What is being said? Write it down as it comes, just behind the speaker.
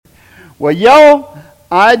Well, y'all,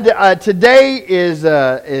 today is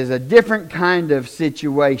a different kind of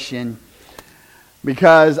situation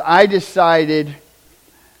because I decided.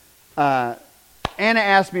 Anna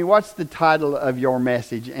asked me, "What's the title of your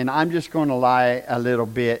message?" And I'm just going to lie a little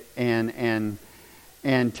bit and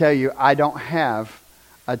tell you I don't have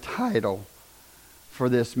a title for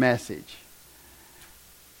this message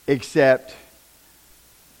except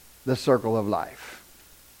the circle of life.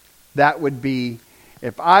 That would be,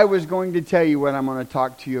 if I was going to tell you what I'm going to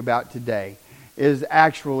talk to you about today, is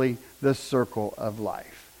actually the circle of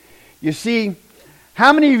life. You see,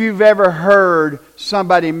 how many of you have ever heard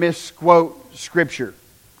somebody misquote Scripture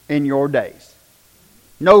in your days?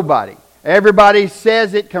 Nobody. Everybody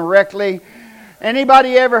says it correctly.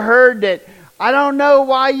 Anybody ever heard that, "I don't know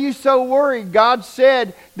why you so worried. God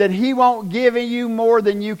said that He won't give you more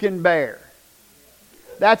than you can bear"?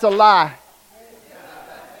 That's a lie.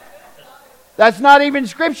 That's not even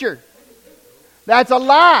Scripture. That's a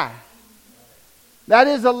lie. That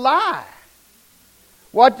is a lie.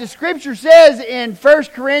 What the Scripture says in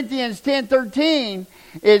 1 Corinthians 10:13,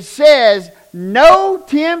 it says, "No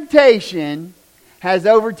temptation has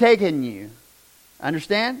overtaken you."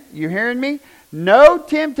 Understand? You hearing me? No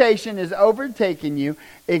temptation has overtaken you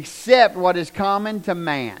except what is common to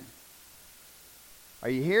man. Are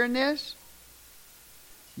you hearing this?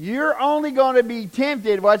 You're only going to be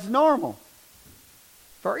tempted what's normal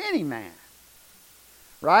for any man.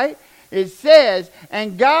 Right? It says,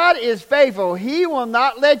 "And God is faithful. He will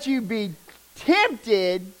not let you be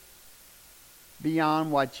tempted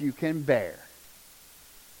beyond what you can bear."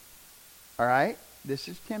 All right? This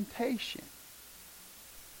is temptation.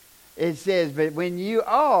 It says, "But when you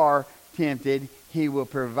are tempted, He will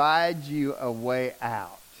provide you a way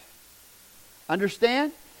out."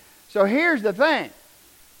 Understand? So here's the thing.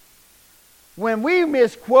 When we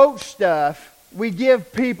misquote stuff, we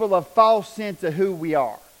give people a false sense of who we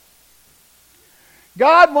are.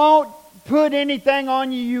 God won't put anything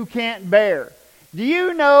on you you can't bear. Do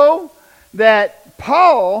you know that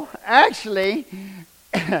Paul actually,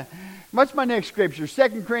 what's my next scripture?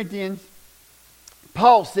 2 Corinthians,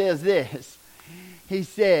 Paul says this. He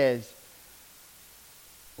says,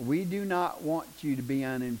 "We do not want you to be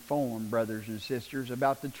uninformed, brothers and sisters,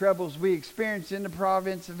 about the troubles we experienced in the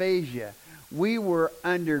province of Asia. We were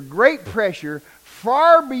under great pressure,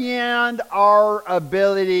 far beyond our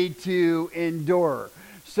ability to endure,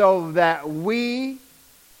 so that we,"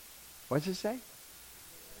 what's it say?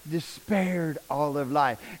 "Despaired all of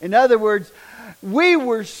life." In other words, we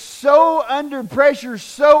were so under pressure,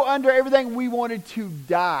 so under everything, we wanted to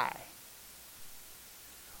die.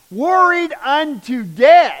 Worried unto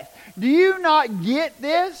death. Do you not get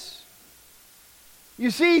this?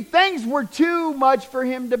 You see, things were too much for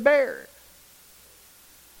him to bear.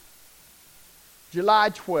 July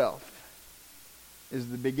 12th is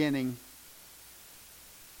the beginning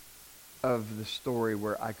of the story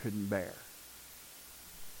where I couldn't bear.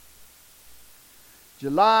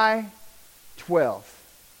 July 12th,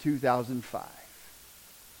 2005.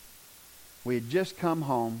 We had just come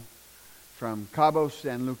home from Cabo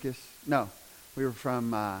San Lucas. No, we were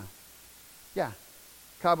from,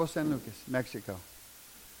 Cabo San Lucas, Mexico.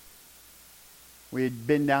 We had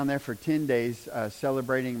been down there for 10 days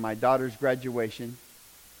celebrating my daughter's graduation.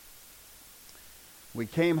 We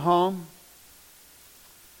came home,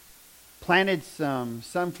 planted some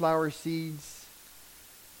sunflower seeds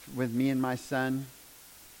with me and my son.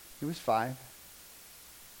 He was 5.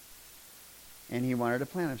 And he wanted to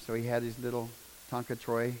plant them. So he had his little Tonka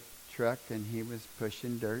Troy truck and he was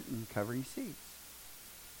pushing dirt and covering seeds.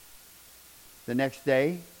 The next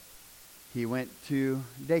day, he went to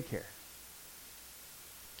daycare.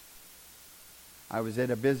 I was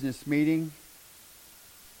at a business meeting,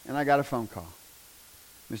 and I got a phone call.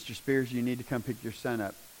 "Mr. Spears, you need to come pick your son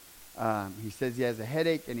up. He says he has a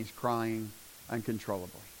headache, and he's crying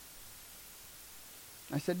uncontrollably."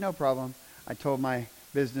 I said, "No problem." I told my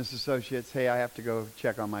business associates, "Hey, I have to go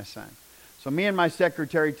check on my son." So me and my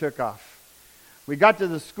secretary took off. We got to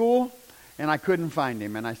the school, and I couldn't find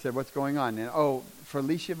him. And I said, "What's going on?" And,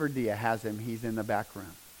 Felicia Verdia has him. He's in the back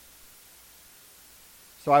room.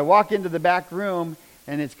 So I walk into the back room,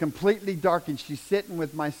 and it's completely dark, and she's sitting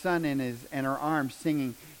with my son in her arms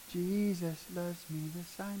singing, "Jesus loves me,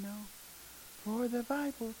 this I know, for the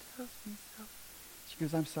Bible tells me so." She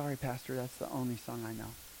goes, "I'm sorry, Pastor, that's the only song I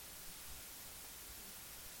know."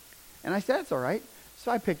 And I said, "It's all right."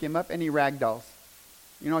 So I pick him up, and he ragdolls.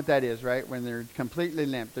 You know what that is, right? When they're completely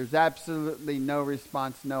limp. There's absolutely no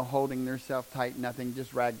response, no holding themselves tight, nothing,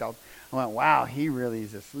 just ragdolls. I went, "Wow, he really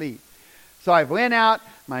is asleep." So I went out.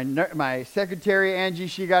 My secretary, Angie,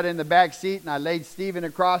 she got in the back seat, and I laid Stephen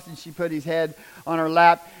across, and she put his head on her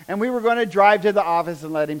lap. And we were going to drive to the office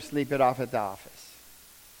and let him sleep it off at the office.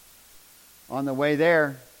 On the way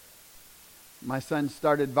there, my son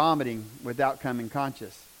started vomiting without coming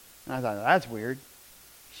conscious. And I thought, that's weird.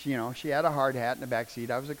 She had a hard hat in the back seat.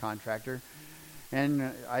 I was a contractor.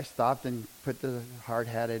 And I stopped and put the hard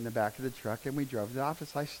hat in the back of the truck, and we drove to the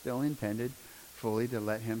office. I still intended fully to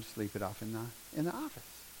let him sleep it off in the office.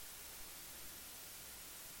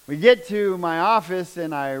 We get to my office,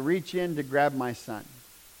 and I reach in to grab my son.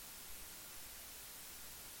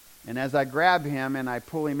 And as I grab him and I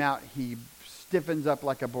pull him out, he stiffens up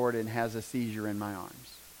like a board and has a seizure in my arms.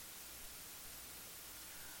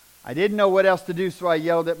 I didn't know what else to do, so I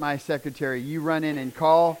yelled at my secretary, you run in and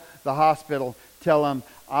call the hospital. Tell them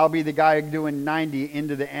I'll be the guy doing 90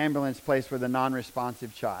 into the ambulance place with a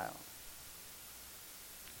non-responsive child.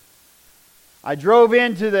 I drove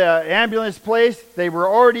into the ambulance place. They were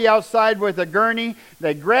already outside with a gurney.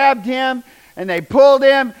 They grabbed him and they pulled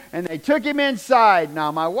him and they took him inside.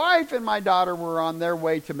 Now, my wife and my daughter were on their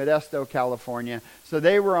way to Modesto, California, so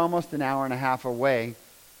they were almost an hour and a half away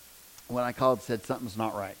when I called and said something's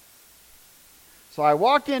not right. So I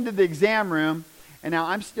walk into the exam room, and now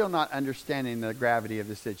I'm still not understanding the gravity of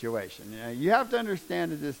the situation. You have to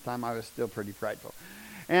understand at this time I was still pretty frightful.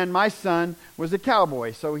 And my son was a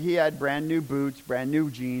cowboy, so he had brand new boots, brand new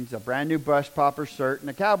jeans, a brand new bush popper shirt, and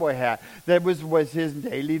a cowboy hat. That was his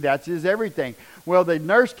daily, that's his everything. Well, the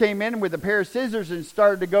nurse came in with a pair of scissors and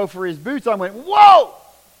started to go for his boots. I went, whoa!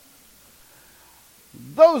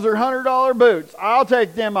 Those are $100 boots. I'll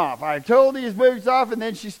take them off. I told these boots off, and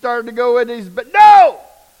then she started to go with these, but no!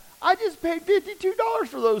 I just paid $52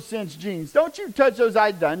 for those cinch jeans. Don't you touch those.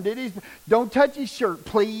 I done did his. Don't touch his shirt,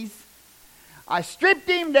 please. I stripped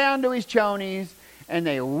him down to his chonies, and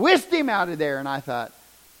they whisked him out of there, and I thought,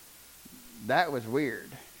 that was weird.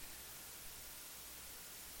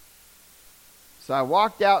 So I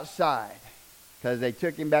walked outside, because they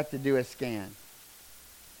took him back to do a scan.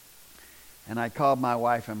 And I called my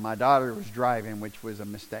wife, and my daughter was driving, which was a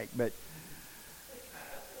mistake. But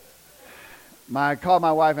I called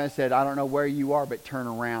my wife, and I said, I don't know where you are, but turn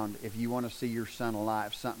around if you want to see your son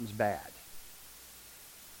alive. Something's bad.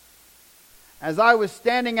 As I was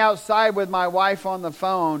standing outside with my wife on the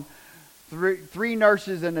phone, three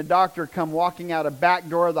nurses and a doctor come walking out a back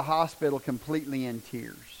door of the hospital completely in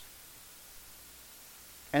tears.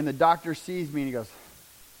 And the doctor sees me and he goes,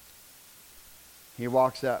 he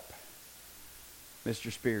walks up.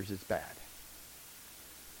 Mr. Spears, it's bad.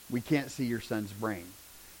 We can't see your son's brain.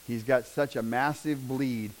 He's got such a massive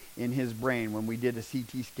bleed in his brain. When we did a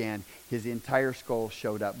CT scan, his entire skull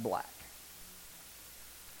showed up black.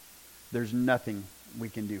 There's nothing we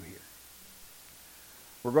can do here.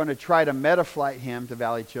 We're going to try to Metaflight him to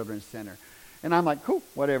Valley Children's Center. And I'm like, cool,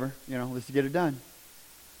 whatever. Let's get it done.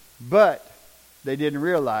 But they didn't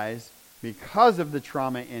realize, because of the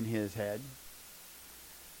trauma in his head,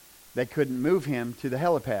 they couldn't move him to the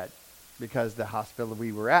helipad because the hospital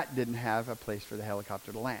we were at didn't have a place for the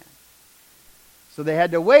helicopter to land. So they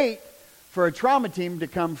had to wait for a trauma team to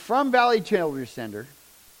come from Valley Children's Center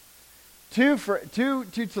to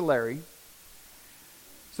Tulare.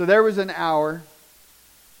 So there was an hour.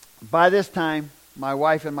 By this time, my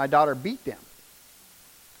wife and my daughter beat them.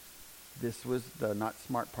 This was the not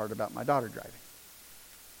smart part about my daughter driving.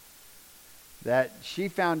 That she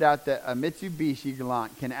found out that a Mitsubishi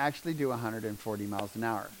Galant can actually do 140 miles an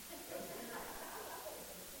hour.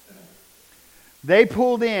 They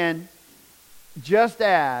pulled in just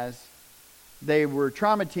as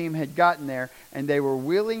trauma team had gotten there, and they were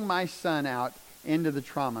wheeling my son out into the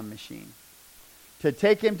trauma machine to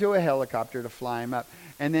take him to a helicopter to fly him up.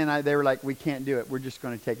 And then they were like, we can't do it. We're just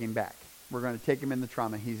going to take him back. We're going to take him in the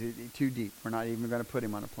trauma. He's too deep. We're not even going to put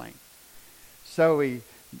him on a plane. So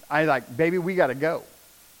I like, baby, we got to go.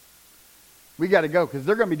 We got to go because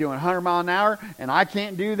they're going to be doing 100 miles an hour, and I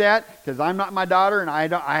can't do that because I'm not my daughter, and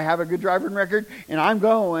I have a good driving record, and I'm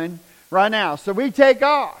going right now. So we take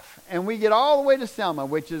off, and we get all the way to Selma,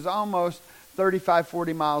 which is almost 35,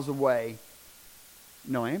 40 miles away.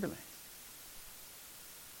 No ambulance.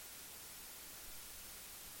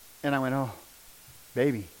 And I went, oh,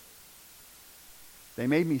 baby. They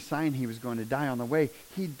made me sign he was going to die on the way.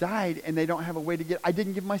 He died, and they don't have a way to get... I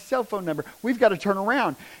didn't give my cell phone number. We've got to turn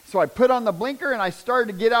around. So I put on the blinker, and I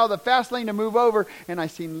started to get out of the fast lane to move over, and I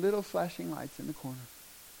seen little flashing lights in the corner.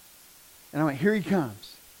 And I went, here he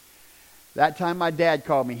comes. That time my dad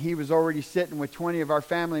called me. He was already sitting with 20 of our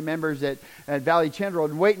family members at Valley Cheney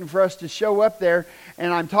and waiting for us to show up there.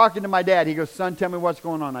 And I'm talking to my dad. He goes, son, tell me what's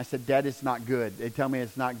going on. I said, Dad, it's not good. They tell me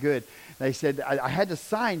it's not good. They said, I had the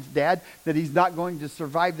signs, Dad, that he's not going to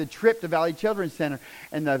survive the trip to Valley Children's Center.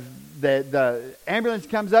 And the ambulance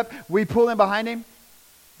comes up. We pull in behind him.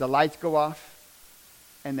 The lights go off.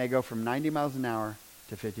 And they go from 90 miles an hour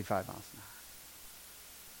to 55 miles an hour.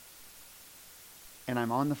 And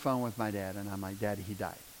I'm on the phone with my dad, and I'm like, Daddy, he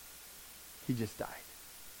died. He just died.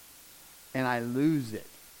 And I lose it.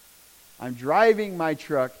 I'm driving my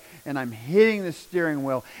truck, and I'm hitting the steering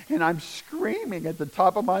wheel, and I'm screaming at the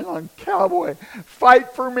top of my lungs, Cowboy,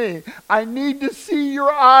 fight for me. I need to see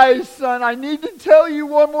your eyes, son. I need to tell you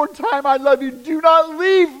one more time I love you. Do not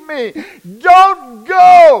leave me. Don't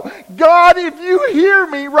go. God, if you hear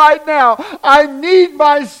me right now, I need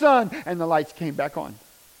my son. And the lights came back on.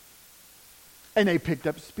 And they picked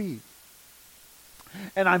up speed.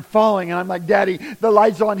 And I'm falling, and I'm like, Daddy, the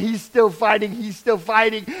light's on. He's still fighting. He's still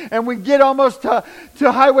fighting. And we get almost to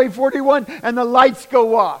Highway 41, and the lights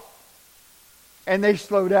go off. And they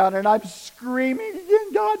slow down, and I'm screaming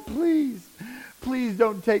again, God, please, please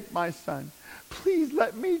don't take my son. Please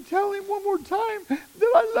let me tell him one more time that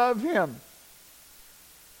I love him.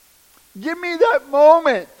 Give me that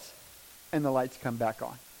moment. And the lights come back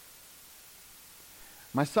on.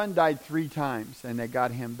 My son died 3 times, and they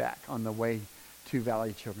got him back on the way to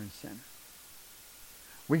Valley Children's Center.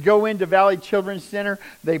 We go into Valley Children's Center.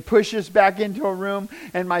 They push us back into a room,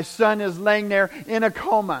 and my son is laying there in a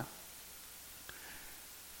coma.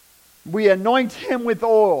 We anoint him with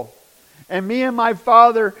oil, and me and my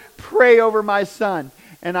father pray over my son.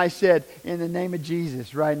 And I said, in the name of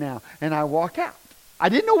Jesus, right now. And I walk out. I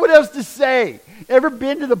didn't know what else to say. Ever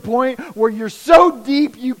been to the point where you're so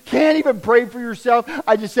deep you can't even pray for yourself?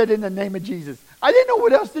 I just said, in the name of Jesus. I didn't know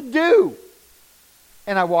what else to do.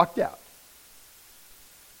 And I walked out.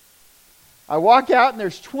 I walk out, and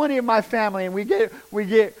there's 20 of my family, and we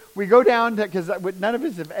go down to, because none of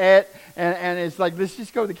us have ate, and it's like, let's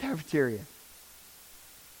just go to the cafeteria.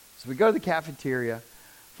 So we go to the cafeteria.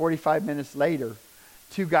 45 minutes later,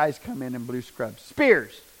 2 guys come in blue scrubs.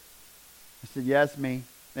 Spears. I said, yes, me.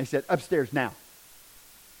 They said, upstairs now.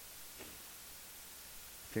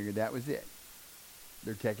 Figured that was it.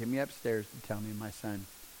 They're taking me upstairs to tell me my son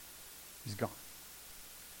is gone.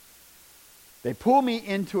 They pull me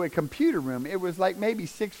into a computer room. It was like maybe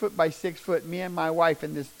 6 foot by 6 foot, me and my wife,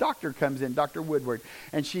 and this doctor comes in, Dr. Woodward,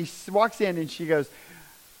 and she walks in and she goes,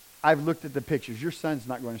 I've looked at the pictures. Your son's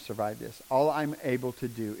not going to survive this. All I'm able to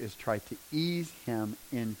do is try to ease him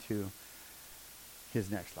into his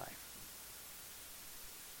next life.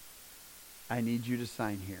 I need you to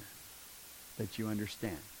sign here that you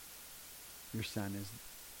understand your son is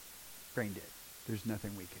brain dead. There's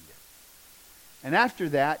nothing we can do. And after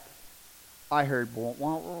that, I heard,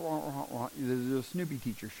 the Snoopy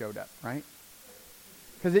teacher showed up, right?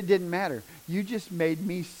 Because it didn't matter. You just made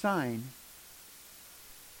me sign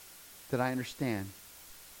that I understand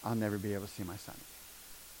I'll never be able to see my son again.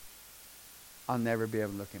 I'll never be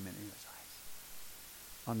able to look him in his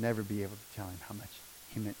eyes. I'll never be able to tell him how much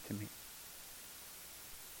he meant to me.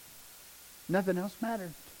 Nothing else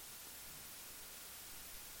mattered.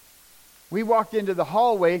 We walked into the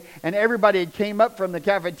hallway, and everybody had came up from the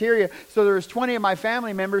cafeteria. So there was 20 of my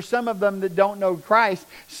family members, some of them that don't know Christ,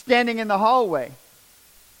 standing in the hallway.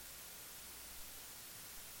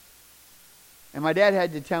 And my dad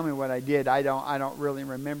had to tell me what I did. I don't really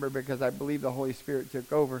remember, because I believe the Holy Spirit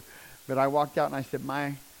took over. But I walked out and I said,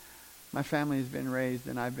 my family has been raised,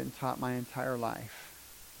 and I've been taught my entire life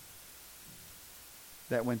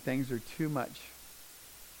that when things are too much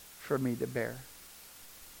for me to bear,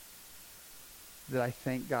 that I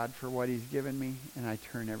thank God for what He's given me, and I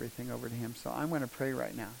turn everything over to Him. So I'm going to pray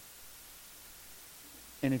right now.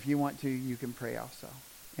 And if you want to, you can pray also.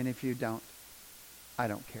 And if you don't, I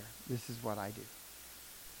don't care. This is what I do.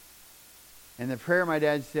 And the prayer my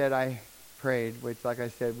dad said I prayed, which, like I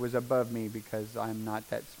said, was above me because I'm not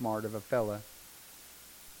that smart of a fella,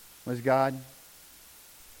 was, God,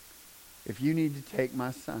 if you need to take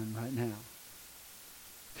my son right now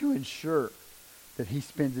to ensure that he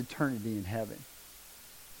spends eternity in heaven,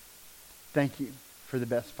 thank you for the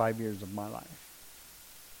best 5 years of my life.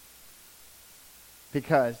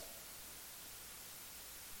 Because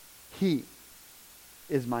he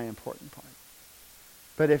is my important part.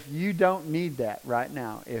 But if you don't need that right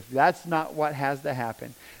now, if that's not what has to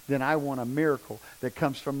happen, then I want a miracle that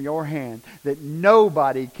comes from your hand that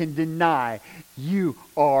nobody can deny you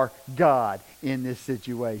are God in this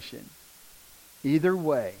situation. Either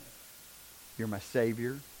way, you're my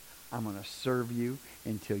Savior. I'm going to serve you.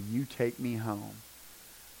 until you take me home.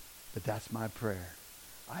 But that's my prayer.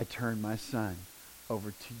 I turn my son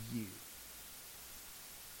over to you.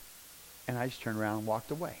 And I just turned around and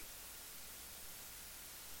walked away.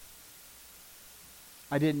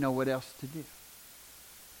 I didn't know what else to do.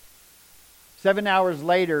 7 hours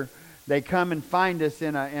later, they come and find us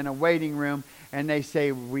in a waiting room, and they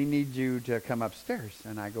say, we need you to come upstairs.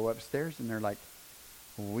 And I go upstairs, and they're like,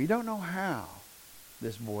 we don't know how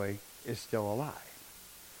this boy is still alive.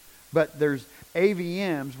 But there's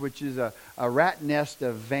AVMs, which is a rat nest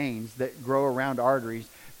of veins that grow around arteries.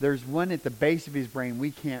 There's one at the base of his brain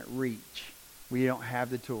we can't reach. We don't have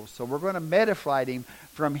the tools. So we're going to Medi-Flight him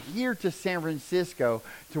from here to San Francisco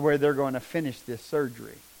to where they're going to finish this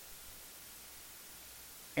surgery.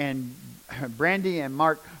 And Brandy and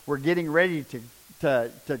Mark were getting ready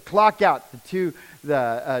to clock out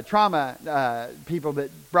the trauma people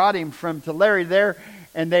that brought him from Tulare there.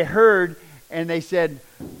 And they heard and they said,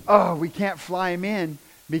 oh, we can't fly him in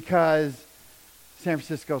because San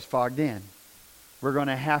Francisco's fogged in. We're going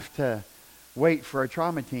to have to wait for a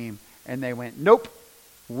trauma team. And they went, nope,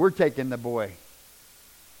 we're taking the boy.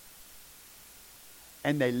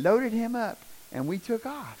 And they loaded him up, and we took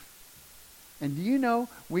off. And do you know,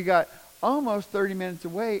 we got almost 30 minutes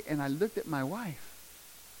away, and I looked at my wife.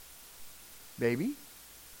 Baby,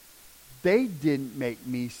 they didn't make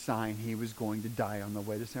me sign he was going to die on the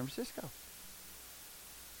way to San Francisco.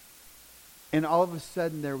 And all of a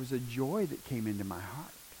sudden, there was a joy that came into my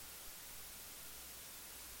heart.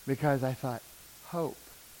 Because I thought, hope.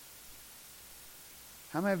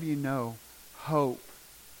 How many of you know hope?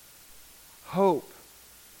 Hope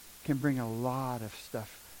can bring a lot of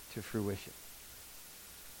stuff to fruition.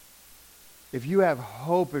 If you have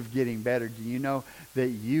hope of getting better, do you know that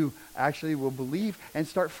you actually will believe and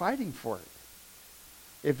start fighting for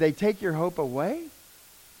it? If they take your hope away,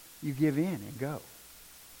 you give in and go.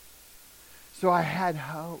 So I had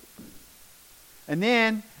hope. And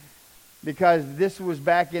then, because this was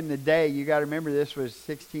back in the day, you got to remember this was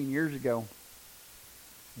 16 years ago.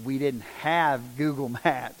 We didn't have Google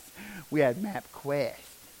Maps. We had MapQuest.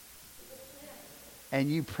 And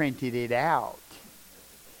you printed it out.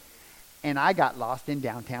 And I got lost in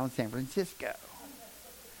downtown San Francisco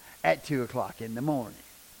at 2 o'clock in the morning.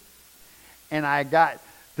 And I got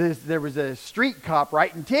this, there was a street cop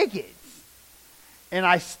writing tickets. And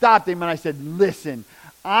I stopped him and I said, listen,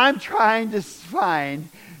 I'm trying to find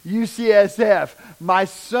UCSF. My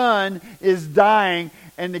son is dying.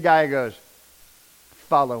 And the guy goes,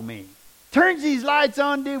 follow me. Turns these lights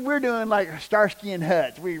on, dude. We're doing like Starsky and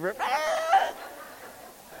Hutch. We were,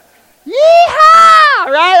 yeehaw!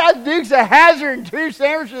 Right? That's Dukes of Hazzard to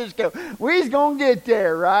San Francisco. We's going to get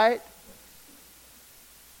there, right?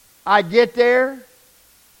 I get there.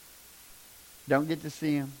 Don't get to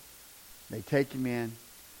see him. They take him in.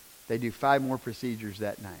 They do 5 more procedures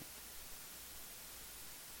that night.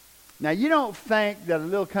 Now, you don't think that a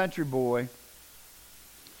little country boy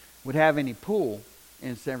would have any pool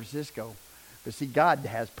in San Francisco. But see, God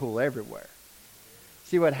has pool everywhere.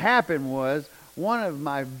 See, what happened was one of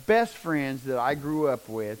my best friends that I grew up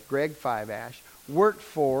with, Greg Fiveash, worked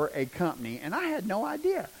for a company, and I had no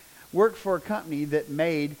idea, worked for a company that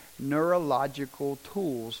made neurological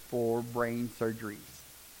tools for brain surgeries.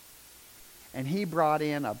 And he brought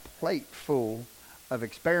in a plate full of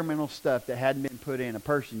experimental stuff that hadn't been put in a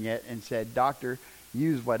person yet and said, doctor,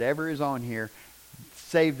 use whatever is on here.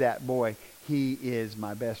 Save that boy. He is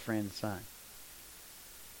my best friend's son.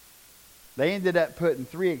 They ended up putting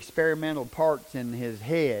 3 experimental parts in his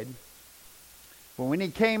head. But when he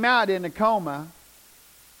came out in a coma,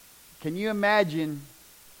 can you imagine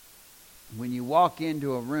when you walk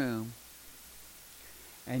into a room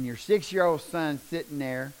and your 6-year-old son sitting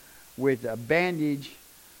there with a bandage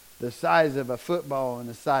the size of a football on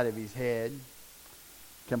the side of his head,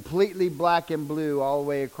 completely black and blue all the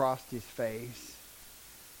way across his face,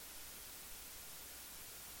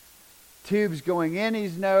 tubes going in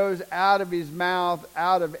his nose, out of his mouth,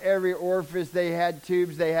 out of every orifice. They had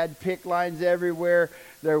tubes. They had PICC lines everywhere.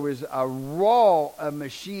 There was a wall of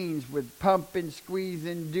machines with pumping,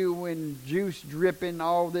 squeezing, doing, juice dripping,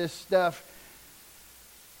 all this stuff.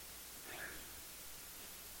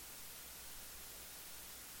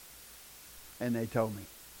 And they told me,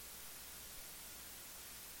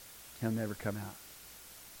 he'll never come out.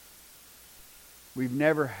 We've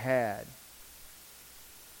never had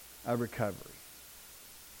a recovery.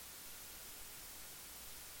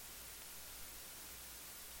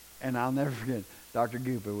 And I'll never forget, Dr.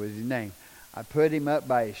 Goopa was his name. I put him up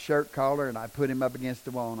by his shirt collar and I put him up against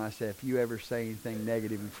the wall and I said, if you ever say anything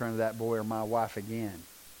negative in front of that boy or my wife again,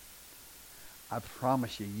 I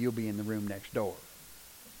promise you, you'll be in the room next door.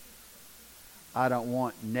 I don't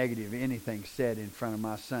want negative anything said in front of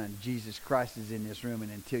my son. Jesus Christ is in this room,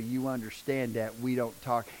 and until you understand that, we don't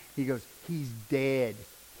talk. He goes, he's dead.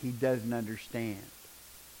 He doesn't understand.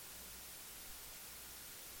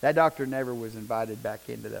 That doctor never was invited back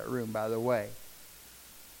into that room, by the way.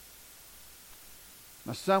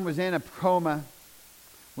 My son was in a coma.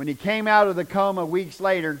 When he came out of the coma weeks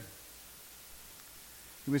later,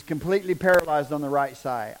 he was completely paralyzed on the right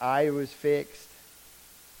side. Eye was fixed.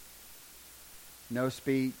 No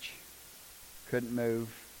speech. Couldn't move.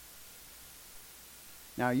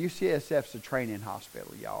 Now, UCSF's a training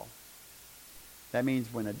hospital, y'all. That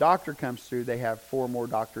means when a doctor comes through, they have 4 more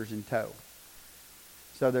doctors in tow.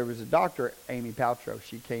 So there was a doctor, Amy Paltrow.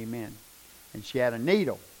 She came in, and she had a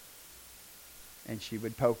needle. And she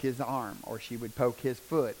would poke his arm, or she would poke his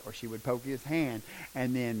foot, or she would poke his hand.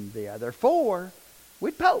 And then the other 4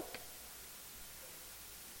 would poke.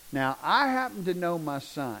 Now, I happen to know my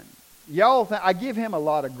son. Y'all, I give him a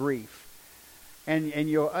lot of grief. And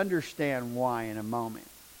you'll understand why in a moment.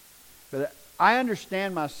 But I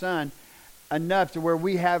understand my son enough to where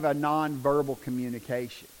we have a nonverbal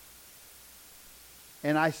communication.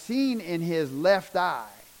 And I seen in his left eye,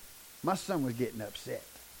 my son was getting upset.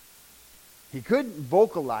 He couldn't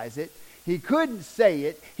vocalize it. He couldn't say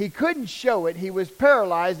it. He couldn't show it. He was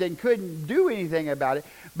paralyzed and couldn't do anything about it.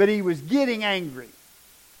 But he was getting angry.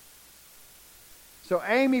 So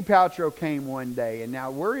Amy Paltrow came one day, and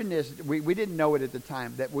now we're in this, we didn't know it at the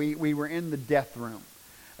time, that we were in the death room.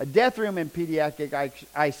 A death room in pediatric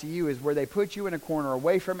ICU is where they put you in a corner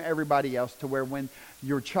away from everybody else, to where when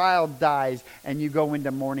your child dies and you go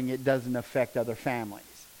into mourning, it doesn't affect other families.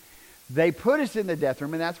 They put us in the death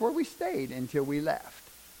room, and that's where we stayed until we left.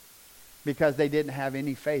 Because they didn't have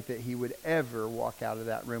any faith that he would ever walk out of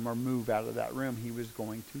that room or move out of that room. He was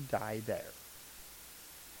going to die there.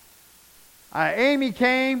 Amy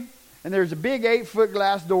came, and there's a big 8-foot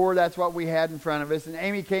glass door. That's what we had in front of us. And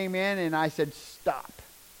Amy came in, and I said, stop.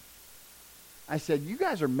 I said, you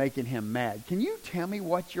guys are making him mad. Can you tell me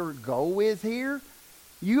what your goal is here?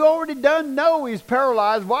 You already done know he's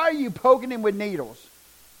paralyzed. Why are you poking him with needles?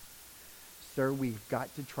 Sir, we've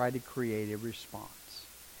got to try to create a response.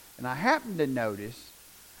 And I happened to notice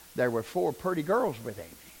there were 4 pretty girls with Amy.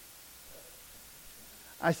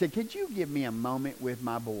 I said, could you give me a moment with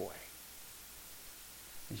my boy?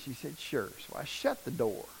 And she said, sure. So I shut the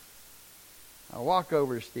door. I walk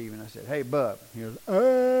over to Steve and I said, hey, bub. He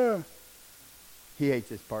goes, He hates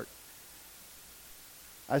this part.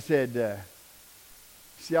 I said,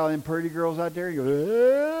 see all them pretty girls out there? He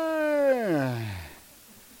goes,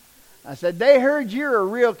 I said, they heard you're a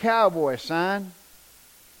real cowboy, son.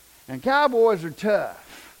 And cowboys are tough.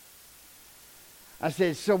 I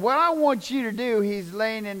said, so what I want you to do, he's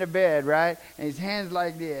laying in the bed, right? And his hand's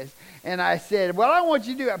like this. And I said, what I want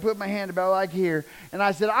you to do, I put my hand about like here. And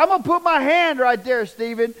I said, I'm going to put my hand right there,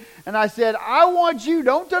 Stephen. And I said, I want you,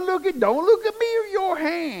 don't look at me or your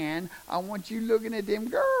hand. I want you looking at them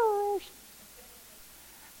girls.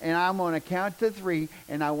 And I'm going to count to 3,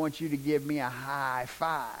 and I want you to give me a high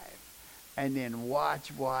 5. And then watch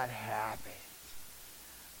what happens.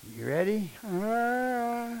 You ready?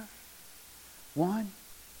 1,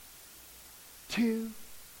 2,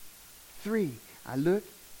 3. I look.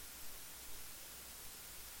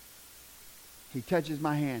 He touches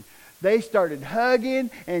my hand. They started hugging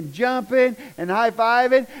and jumping and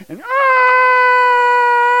high-fiving. And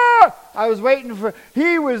I was waiting for...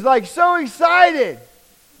 He was like so excited.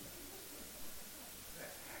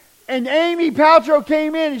 And Amy Paltrow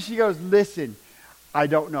came in and she goes, listen, I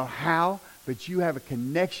don't know how, but you have a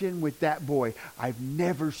connection with that boy I've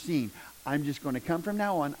never seen. I'm just going to come from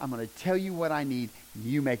now on. I'm going to tell you what I need.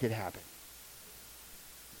 You make it happen.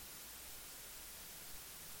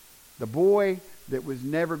 The boy that was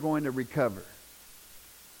never going to recover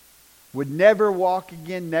would never walk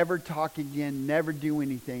again, never talk again, never do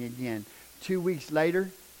anything again. 2 weeks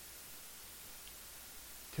later,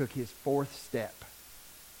 took his 4th step.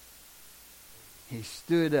 He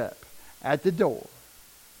stood up at the door,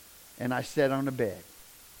 and I sat on the bed.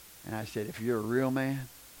 And I said, if you're a real man,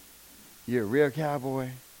 you're a real cowboy,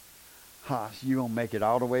 Haas, you're going to make it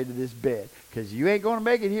all the way to this bed. Because you ain't going to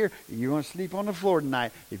make it here. You're going to sleep on the floor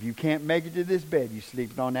tonight. If you can't make it to this bed, you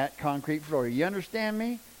sleep on that concrete floor. You understand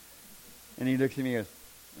me? And he looks at me and goes,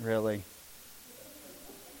 really?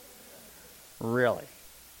 Really?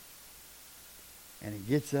 And he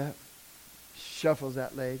gets up, shuffles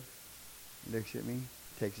that leg, looks at me,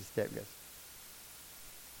 takes a step, goes,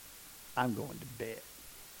 I'm going to bed.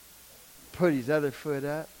 Put his other foot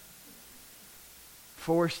up.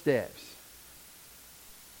 4 steps.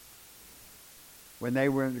 When they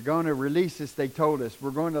were going to release us, they told us,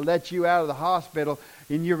 we're going to let you out of the hospital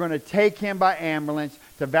and you're going to take him by ambulance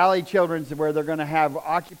to Valley Children's where they're going to have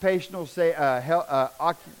occupational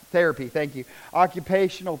therapy. Thank you.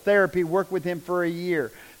 Occupational therapy, work with him for a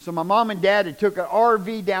year. So my mom and dad had took an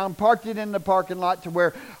RV down, parked it in the parking lot to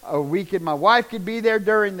where my wife could be there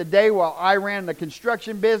during the day while I ran the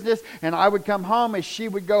construction business, and I would come home as she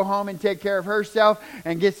would go home and take care of herself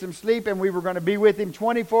and get some sleep, and we were going to be with him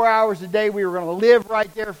 24 hours a day. We were going to live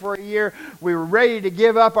right there for a year. We were ready to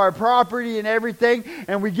give up our property and everything,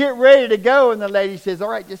 and we get ready to go, and the lady says, all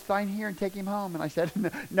right, just sign here and take him home. And I said,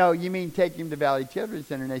 no, you mean take him to Valley Children's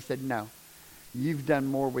Center? And they said, no, you've done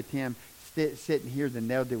more with him sitting here than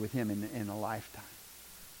they'll do with him in a lifetime.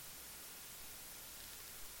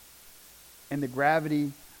 And the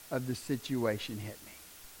gravity of the situation hit me.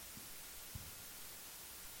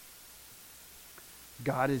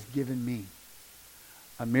 God has given me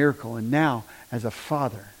a miracle, and now as a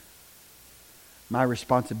father, my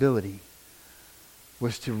responsibility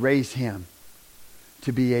was to raise him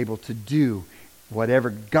to be able to do whatever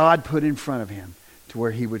God put in front of him to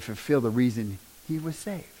where he would fulfill the reason he was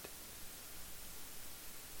saved.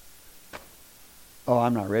 Oh,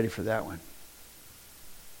 I'm not ready for that one.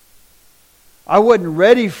 I wasn't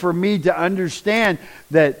ready for me to understand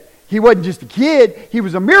that he wasn't just a kid, he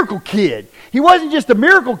was a miracle kid. He wasn't just a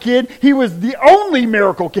miracle kid, he was the only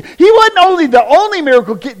miracle kid. He wasn't only the only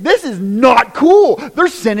miracle kid. This is not cool. They're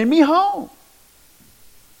sending me home.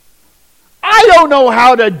 I don't know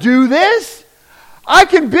how to do this. I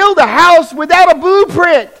can build a house without a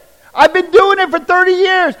blueprint. I've been doing it for 30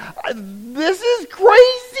 years. This is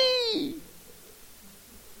crazy.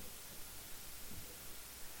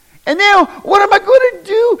 And now, what am I going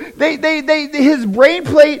to do? His brain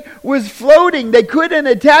plate was floating. They couldn't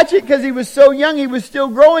attach it because he was so young. He was still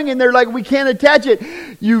growing, and they're like, we can't attach it.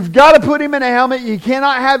 You've got to put him in a helmet. You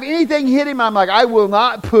cannot have anything hit him. I'm like, I will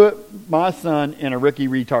not put my son in a rookie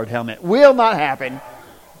retard helmet. Will not happen.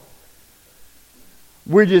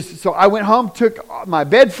 So I went home, took my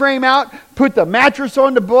bed frame out, put the mattress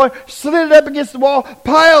on the boy, slid it up against the wall,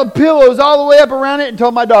 piled pillows all the way up around it, and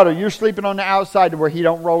told my daughter, you're sleeping on the outside to where he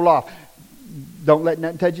don't roll off. Don't let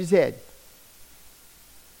nothing touch his head.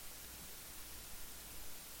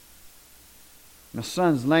 My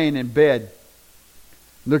son's laying in bed,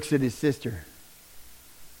 looks at his sister.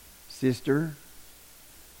 Sister,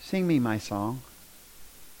 sing me my song.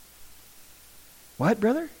 What,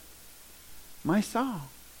 brother? My song.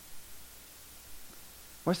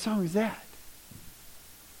 What song is that?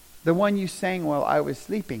 The one you sang while I was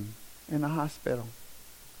sleeping in the hospital.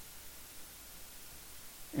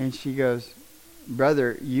 And she goes,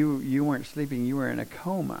 brother, you weren't sleeping, you were in a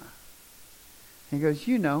coma. He goes,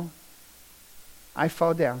 you know, I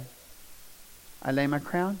fall down. I lay my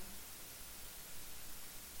crown.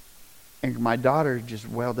 And my daughter just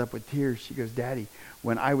welled up with tears. She goes, Daddy,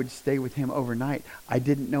 when I would stay with him overnight, I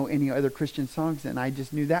didn't know any other Christian songs, and I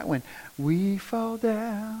just knew that one. We fall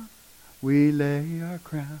down, we lay our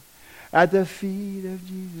crown at the feet of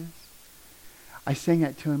Jesus. I sang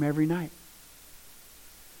that to him every night.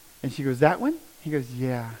 And she goes, that one? He goes,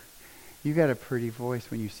 yeah. You got a pretty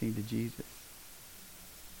voice when you sing to Jesus.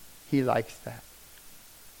 He likes that.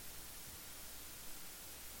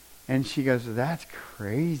 And she goes, that's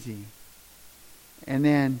crazy. And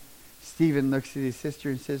then Stephen looks at his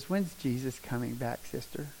sister and says, when's Jesus coming back,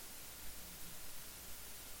 sister?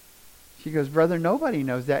 She goes, brother, nobody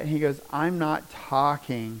knows that. And he goes, I'm not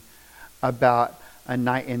talking about a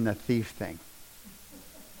night in the thief thing.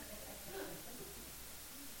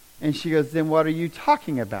 And she goes, then what are you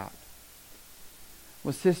talking about?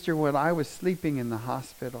 Well, sister, when I was sleeping in the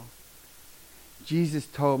hospital, Jesus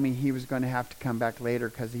told me he was going to have to come back later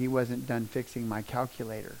because he wasn't done fixing my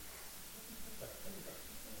calculator.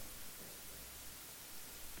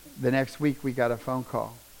 The next week we got a phone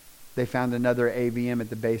call. They found another AVM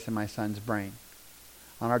at the base of my son's brain.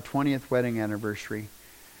 On our 20th wedding anniversary,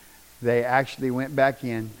 they actually went back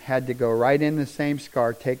in, had to go right in the same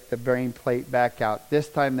scar, take the brain plate back out. This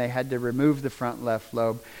time they had to remove the front left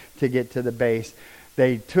lobe to get to the base.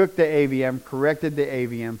 They took the AVM, corrected the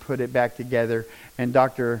AVM, put it back together, and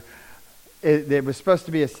it was supposed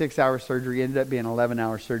to be a 6-hour surgery, ended up being an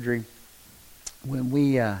 11-hour surgery.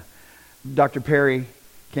 When Dr. Perry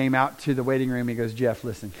came out to the waiting room, he goes, Jeff,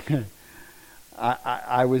 listen,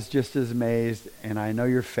 I was just as amazed, and I know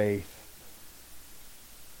your faith.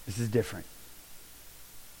 This is different.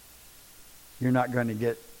 You're not going to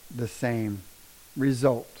get the same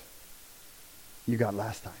result you got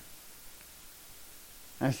last time.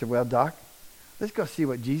 And I said, well, Doc, let's go see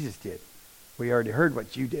what Jesus did. We already heard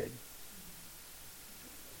what you did.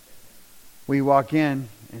 We walk in,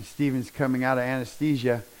 and Stephen's coming out of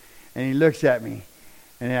anesthesia, and he looks at me.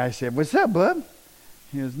 And I said, "What's up, bub?"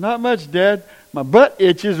 He goes, "Not much, Dad. My butt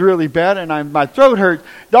itches really bad, and my throat hurts.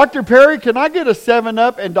 Dr. Perry, can I get a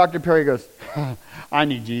 7-Up?" And Dr. Perry goes, "I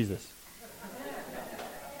need Jesus."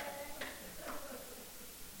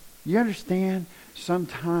 You understand?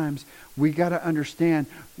 Sometimes we got to understand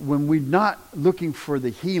when we're not looking for the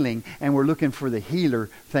healing and we're looking for the healer,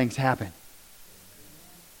 things happen.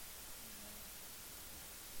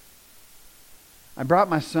 I brought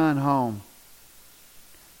my son home.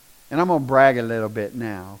 And I'm going to brag a little bit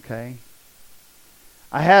now, okay?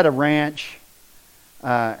 I had a ranch,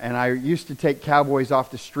 and I used to take cowboys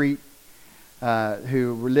off the street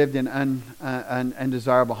who lived in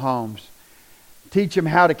undesirable homes. Teach them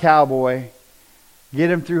how to cowboy, get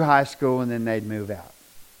them through high school, and then they'd move out.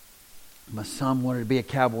 My son wanted to be a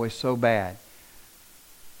cowboy so bad.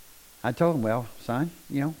 I told him, "Well, son,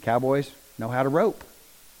 cowboys know how to rope."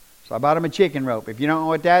 So I bought him a chicken rope. If you don't know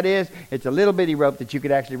what that is, it's a little bitty rope that you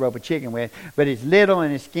could actually rope a chicken with. But it's little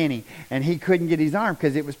and it's skinny. And he couldn't get his arm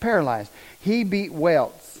because it was paralyzed. He beat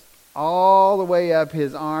welts all the way up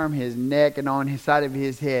his arm, his neck, and on his side of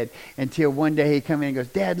his head. Until one day he come in and goes,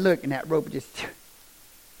 "Dad, look." And that rope just...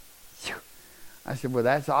 I said, "Well,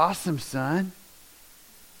 that's awesome, son.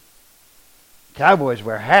 Cowboys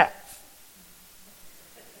wear hats."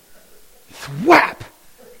 Swap!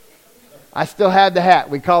 I still had the hat.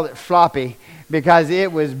 We called it floppy because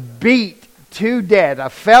it was beat to death. A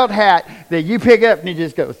felt hat that you pick up and it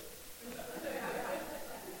just goes.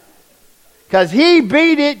 Because he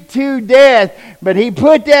beat it to death. But he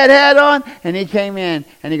put that hat on and he came in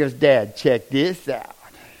and he goes, "Dad, check this out."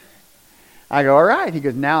 I go, "All right." He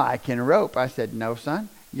goes, "Now I can rope." I said, "No, son,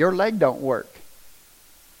 your leg don't work."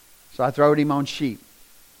 So I throwed him on sheep.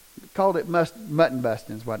 Called it mutton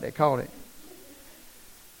busting is what they called it.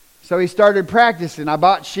 So he started practicing. I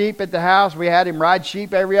bought sheep at the house. We had him ride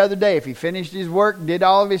sheep every other day. If he finished his work, did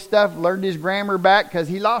all of his stuff, learned his grammar back because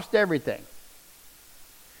he lost everything.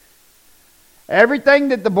 Everything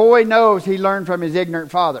that the boy knows, he learned from his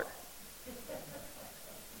ignorant father.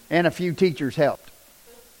 And a few teachers helped.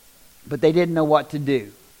 But they didn't know what to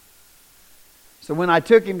do. So when I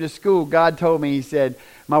took him to school, God told me, He said,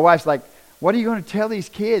 my wife's like, "What are you going to tell these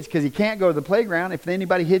kids?" Because he can't go to the playground. If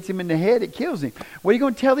anybody hits him in the head, it kills him. "What are you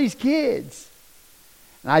going to tell these kids?"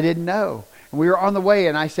 And I didn't know. And we were on the way,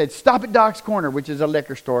 and I said, "Stop at Doc's Corner," which is a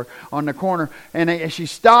liquor store on the corner. And she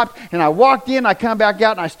stopped, and I walked in. I come back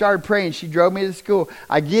out, and I started praying. She drove me to school.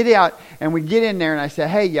 I get out, and we get in there, and I said,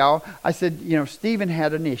 "Hey, y'all." I said, Stephen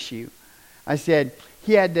had an issue. I said,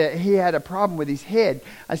 he had a problem with his head.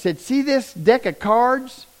 I said, "See this deck of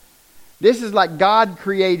cards? This is like God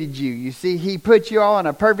created you. You see, He put you all in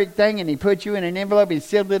a perfect thing and He put you in an envelope and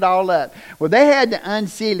sealed it all up." Well, they had to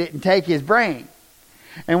unseal it and take his brain.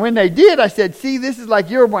 And when they did, I said, "See, this is like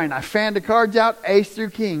your brain." I fanned the cards out, ace through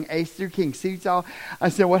king, ace through king. See, it's all. I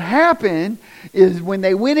said, what happened is when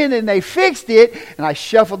they went in and they fixed it, and I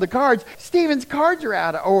shuffled the cards, Stephen's cards are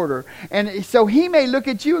out of order. And so he may look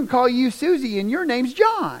at you and call you Susie, and your name's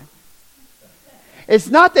John. It's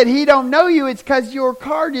not that he don't know you. It's because your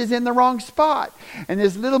card is in the wrong spot. And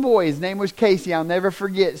this little boy, his name was Casey, I'll never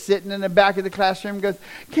forget, sitting in the back of the classroom, goes,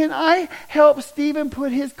 "Can I help Stephen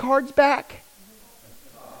put his cards back?"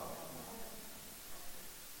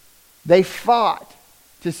 They fought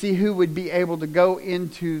to see who would be able to go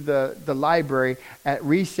into the library at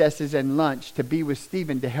recesses and lunch to be with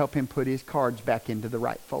Stephen to help him put his cards back into the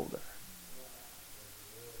right folder.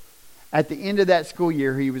 At the end of that school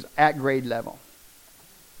year, he was at grade level.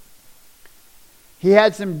 He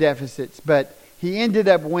had some deficits, but he ended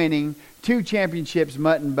up winning 2 championships,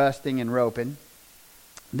 mutton busting and roping.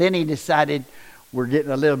 Then he decided, "We're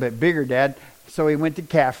getting a little bit bigger, Dad." So he went to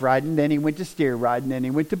calf riding, then he went to steer riding, then he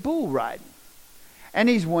went to bull riding. And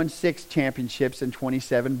he's won 6 championships and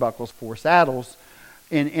 27 buckles, 4 saddles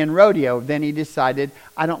in rodeo. Then he decided,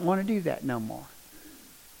 "I don't want to do that no more."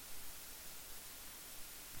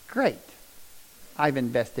 Great. I've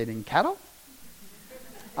invested in cattle.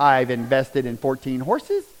 I've invested in 14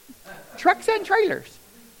 horses, trucks, and trailers.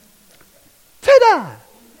 Ta-da!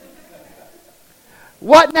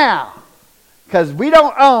 What now? Because we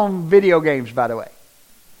don't own video games, by the way.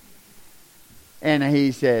 And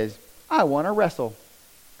he says, "I want to wrestle."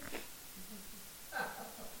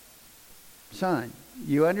 Son,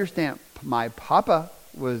 you understand, my papa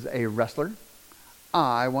was a wrestler.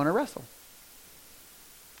 I want to wrestle.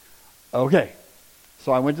 Okay.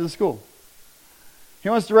 So I went to the school. He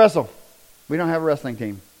wants to wrestle. We don't have a wrestling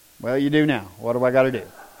team. Well, you do now. What do I got to do?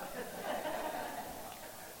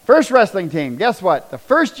 First wrestling team. Guess what? The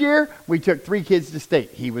first year, we took 3 kids to state.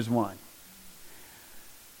 He was one.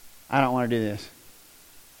 I don't want to do this.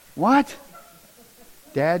 What?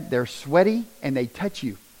 Dad, they're sweaty and they touch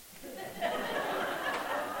you.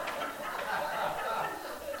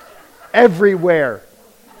 Everywhere.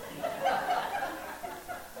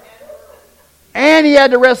 And he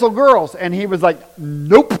had to wrestle girls. And he was like,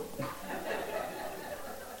 nope.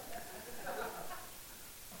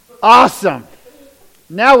 Awesome.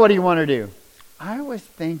 Now what do you want to do? I was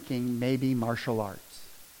thinking maybe martial arts.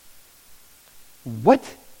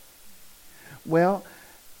 What? Well,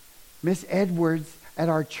 Miss Edwards at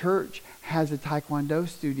our church has a Taekwondo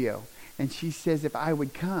studio. And she says if I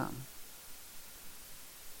would come.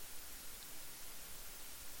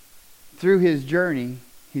 Through his journey,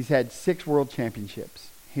 he's had 6 world championships.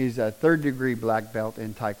 He's a 3rd-degree black belt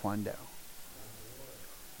in Taekwondo.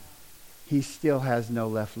 He still has no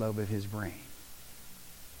left lobe of his brain.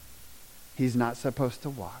 He's not supposed to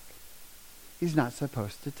walk. He's not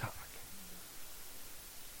supposed to talk.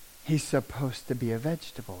 He's supposed to be a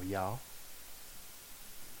vegetable, y'all.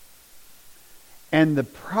 And the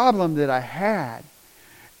problem that I had,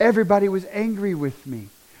 everybody was angry with me.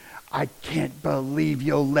 I can't believe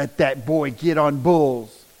you'll let that boy get on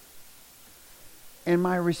bulls. And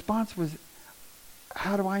my response was,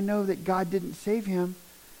 how do I know that God didn't save him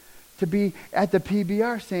to be at the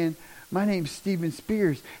PBR saying, my name's Stephen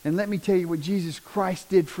Spears, and let me tell you what Jesus Christ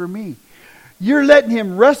did for me. You're letting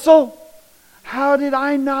him wrestle? How did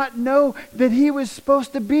I not know that he was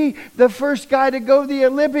supposed to be the first guy to go to the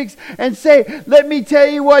Olympics and say, let me tell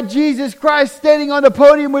you what Jesus Christ standing on the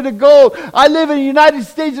podium with the gold. I live in the United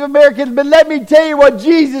States of America, but let me tell you what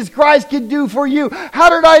Jesus Christ can do for you. How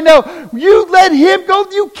did I know? You let him go,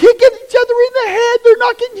 you kicking each other in the head.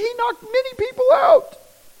 He knocked many people out.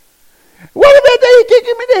 What about they kick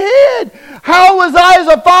him in the head? How was I as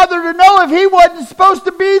a father to know if he wasn't supposed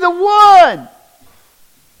to be the one?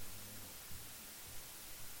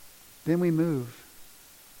 Then we move.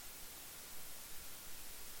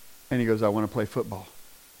 And he goes, I want to play football.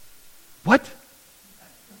 What?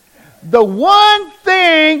 The one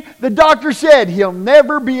thing the doctor said he'll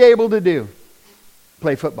never be able to do.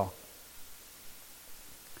 Play football.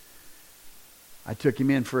 I took him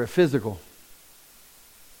in for a physical.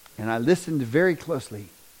 And I listened very closely.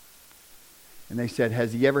 And they said,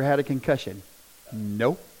 has he ever had a concussion?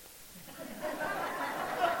 Nope.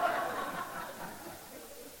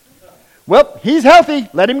 Well, he's healthy.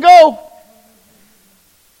 Let him go.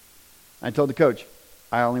 I told the coach,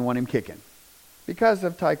 I only want him kicking. Because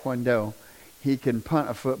of Taekwondo, he can punt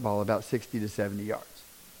a football about 60 to 70 yards.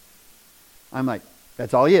 I'm like,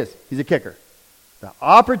 that's all he is. He's a kicker. The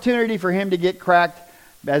opportunity for him to get cracked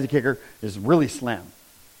as a kicker is really slim.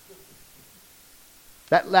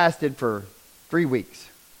 That lasted for 3 weeks.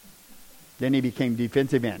 Then he became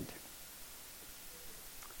defensive end.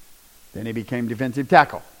 Then he became defensive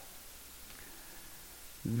tackle.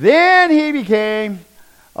 Then he became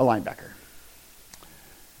a linebacker.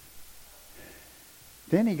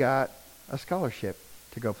 Then he got a scholarship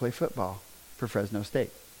to go play football for Fresno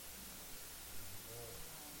State.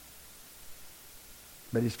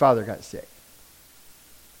 But his father got sick.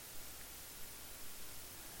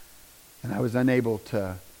 And I was unable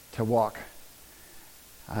to walk.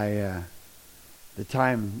 The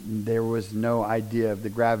time there was no idea of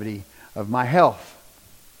the gravity of my health.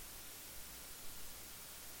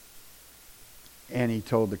 And he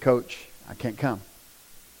told the coach, I can't come.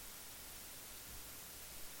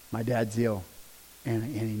 My dad's ill and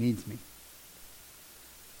he needs me.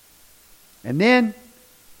 And then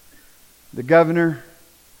the governor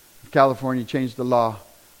of California changed the law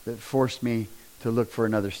that forced me to look for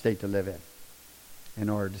another state to live in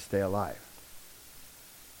order to stay alive.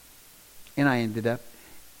 And I ended up,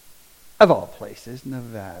 of all places,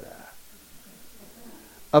 Nevada.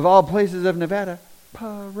 Of all places of Nevada,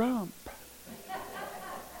 Pahrump.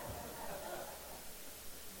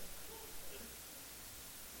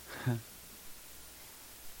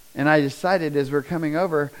 And I decided as we're coming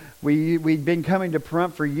over, we'd been coming to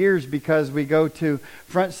Pahrump for years because we go to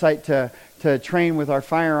Front Sight to train with our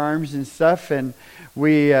firearms and stuff. And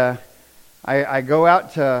I go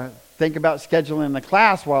out to think about scheduling the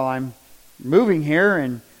class while I'm moving here,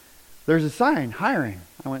 and there's a sign, hiring.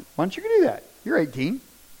 I went, why don't you go do that? You're 18.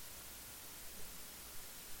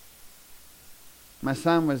 My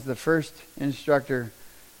son was the first instructor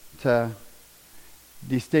to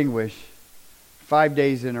distinguish 5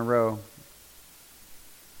 days in a row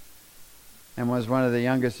and was one of the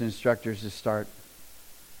youngest instructors to start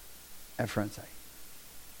at Front Sight.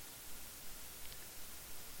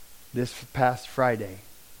 This past Friday,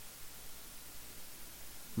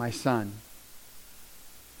 my son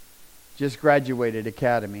just graduated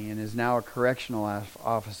academy and is now a correctional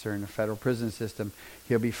officer in the federal prison system.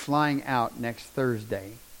 He'll be flying out next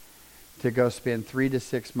Thursday to go spend 3 to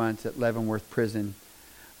 6 months at Leavenworth Prison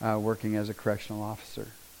working as a correctional officer.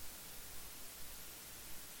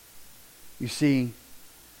 You see,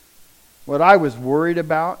 what I was worried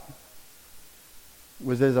about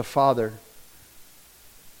was, as a father,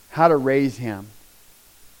 how to raise him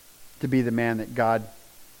to be the man that God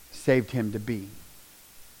saved him to be.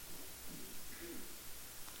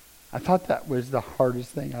 I thought that was the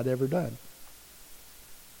hardest thing I'd ever done.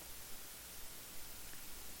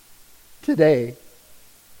 Today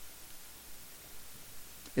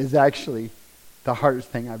is actually the hardest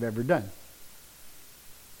thing I've ever done.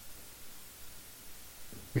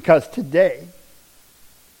 Because today,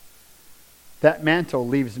 that mantle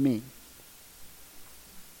leaves me.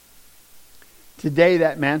 Today,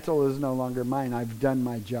 that mantle is no longer mine. I've done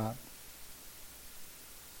my job.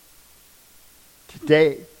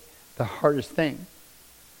 Today, the hardest thing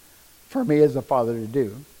for me as a father to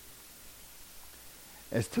do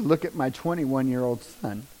is to look at my 21-year-old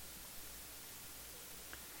son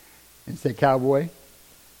and say, "Cowboy,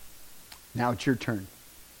 now it's your turn.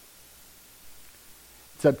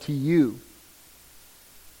 It's up to you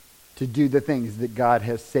to do the things that God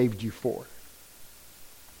has saved you for."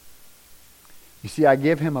 You see, I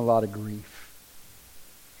give him a lot of grief.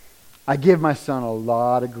 I give my son a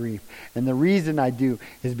lot of grief. And the reason I do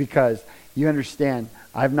is because, you understand,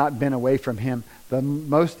 I've not been away from him. The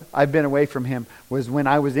most I've been away from him was when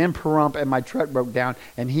I was in Pahrump and my truck broke down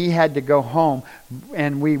and he had to go home,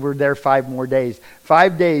 and we were there 5 more days.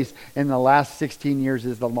 5 days in the last 16 years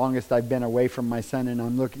is the longest I've been away from my son, and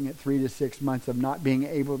I'm looking at 3 to 6 months of not being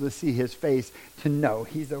able to see his face to know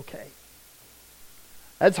he's okay.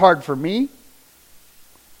 That's hard for me,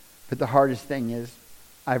 but the hardest thing is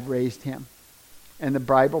I've raised him. And the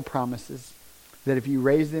Bible promises that if you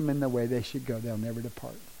raise them in the way they should go, they'll never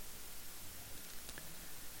depart.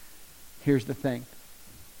 Here's the thing.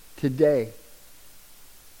 Today,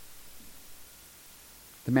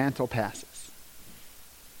 the mantle passes.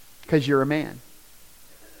 Because you're a man.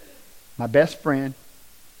 My best friend.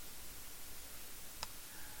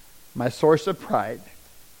 My source of pride.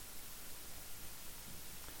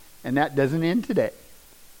 And that doesn't end today.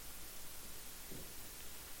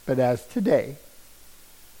 But as today,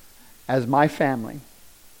 as my family,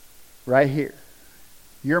 right here,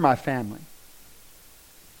 you're my family.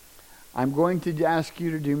 I'm going to ask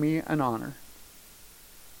you to do me an honor.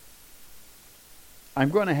 I'm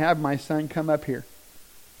going to have my son come up here.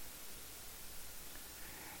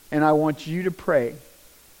 And I want you to pray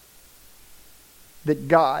that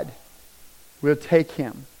God will take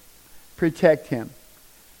him, protect him,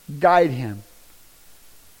 guide him,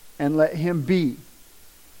 and let him be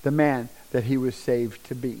the man that he was saved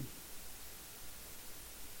to be.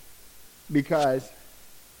 Because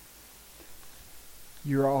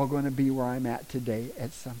you're all going to be where I'm at today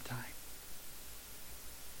at some time.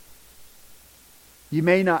 You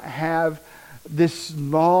may not have this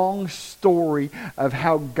long story of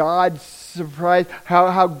how God surprised,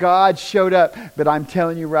 how God showed up, but I'm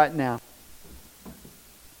telling you right now,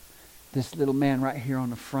 this little man right here on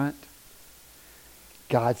the front,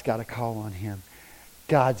 God's got a call on him.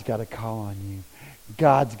 God's got a call on you.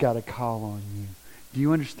 God's got a call on you. Do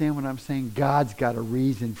you understand what I'm saying? God's got a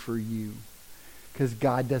reason for you. Because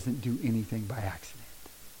God doesn't do anything by accident.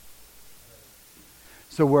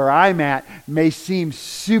 So where I'm at may seem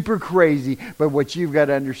super crazy, but what you've got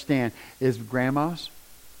to understand is, grandpas,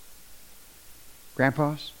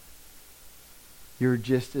 you're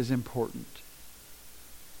just as important.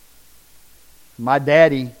 My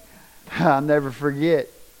daddy, I'll never forget,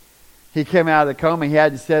 he came out of the coma. He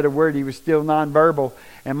hadn't said a word. He was still nonverbal.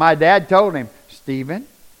 And my dad told him, "Stephen,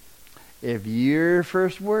 if your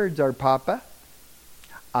first words are Papa,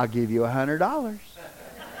 I'll give you $100.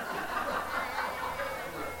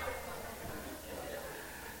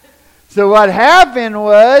 So what happened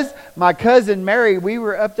was, my cousin Mary, we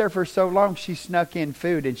were up there for so long, she snuck in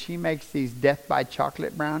food, and she makes these death by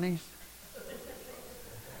chocolate brownies.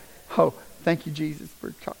 Oh, thank you, Jesus,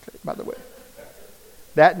 for chocolate, by the way.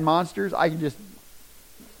 That and Monsters, I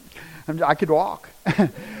could walk.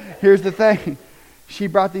 Here's the thing. She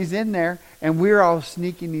brought these in there, and we were all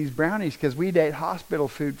sneaking these brownies because we'd ate hospital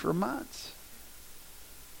food for months.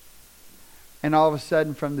 And all of a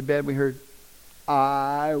sudden, from the bed, we heard,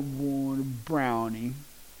 "I want a brownie."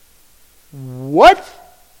 What?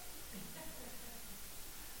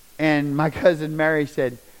 And my cousin Mary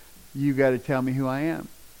said, "You got to tell me who I am."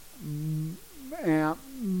 "Aunt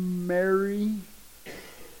Mary?"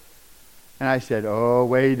 And I said, "Oh,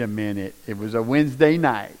 wait a minute. It was a Wednesday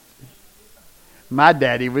night." My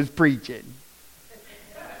daddy was preaching.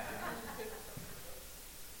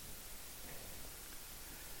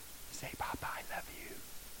 Say, Papa, I love you.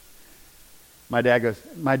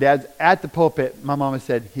 My dad's at the pulpit. My mama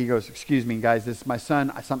said, he goes, excuse me, guys, this is my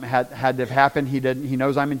son. Something had to have happened. He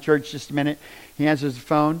knows I'm in church. Just a minute. He answers the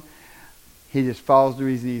phone. He just falls to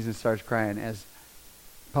his knees and starts crying as,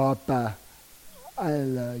 Papa, I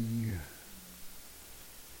love you.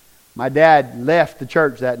 My dad left the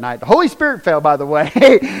church that night. The Holy Spirit fell, by the way.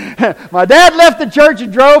 My dad left the church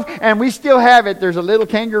and drove, and we still have it. There's a little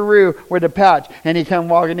kangaroo with a pouch, and he come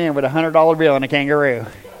walking in with a $100 bill and a kangaroo.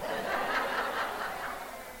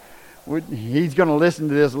 He's going to listen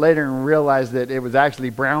to this later and realize that it was actually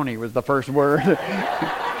brownie was the first word.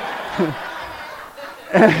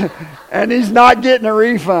 And he's not getting a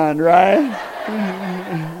refund, right?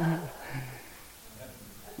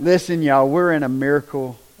 Listen, y'all, we're in a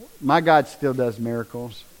miracle. My God still does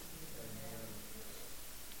miracles.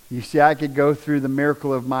 You see, I could go through the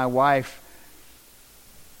miracle of my wife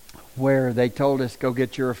where they told us, go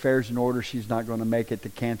get your affairs in order. She's not going to make it. The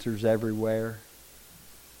cancer's everywhere.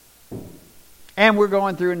 And we're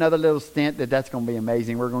going through another little stint that's going to be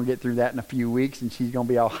amazing. We're going to get through that in a few weeks, and she's going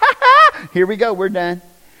to be all, ha ha, here we go, we're done.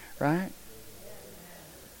 Right?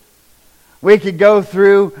 We could go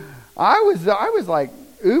through, I was like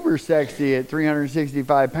uber sexy at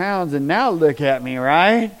 365 pounds, and now look at me,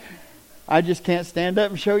 right? I just can't stand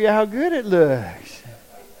up and show you how good it looks.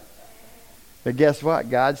 But guess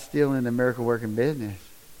what? God's still in the miracle working business.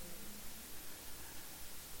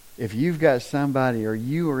 If you've got somebody or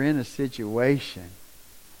you are in a situation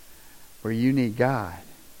where you need God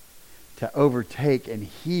to overtake and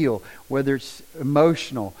heal, whether it's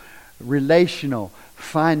emotional, relational,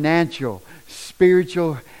 financial,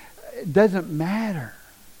 spiritual, it doesn't matter.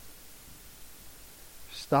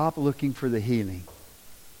 Stop looking for the healing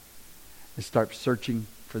and start searching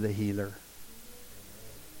for the healer.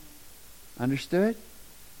 Understood?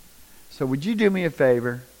 So would you do me a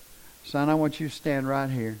favor? Son, I want you to stand right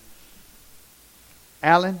here.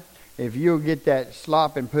 Alan, if you'll get that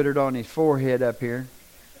slop and put it on his forehead up here.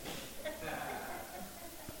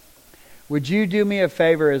 Would you do me a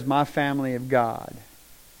favor as my family of God?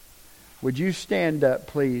 Would you stand up,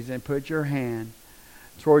 please, and put your hand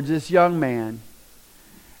towards this young man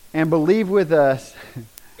and believe with us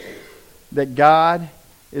that God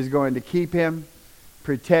is going to keep him,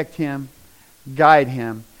 protect him, guide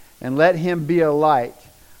him, and let him be a light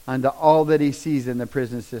unto all that he sees in the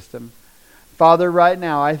prison system. Father, right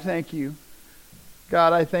now, I thank you.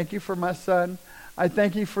 God, I thank you for my son. I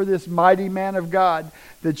thank you for this mighty man of God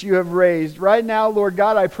that you have raised. Right now, Lord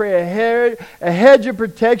God, I pray a hedge of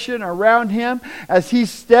protection around him as he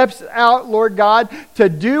steps out, Lord God, to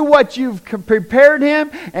do what you've prepared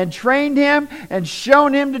him and trained him and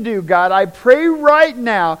shown him to do, God. I pray right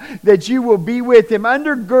now that you will be with him,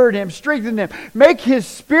 undergird him, strengthen him, make his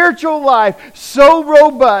spiritual life so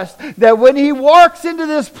robust that when he walks into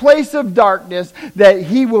this place of darkness, that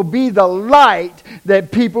he will be the light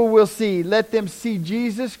that people will see. Let them see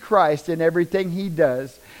Jesus Christ in everything he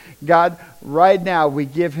does. God, right now we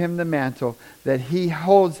give him the mantle that he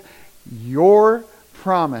holds your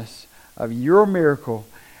promise of your miracle,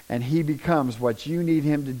 and he becomes what you need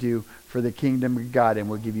him to do for the kingdom of God. And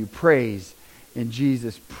we'll give you praise in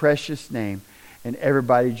Jesus' precious name. And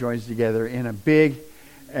everybody joins together in a big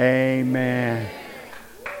amen.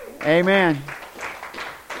 Amen.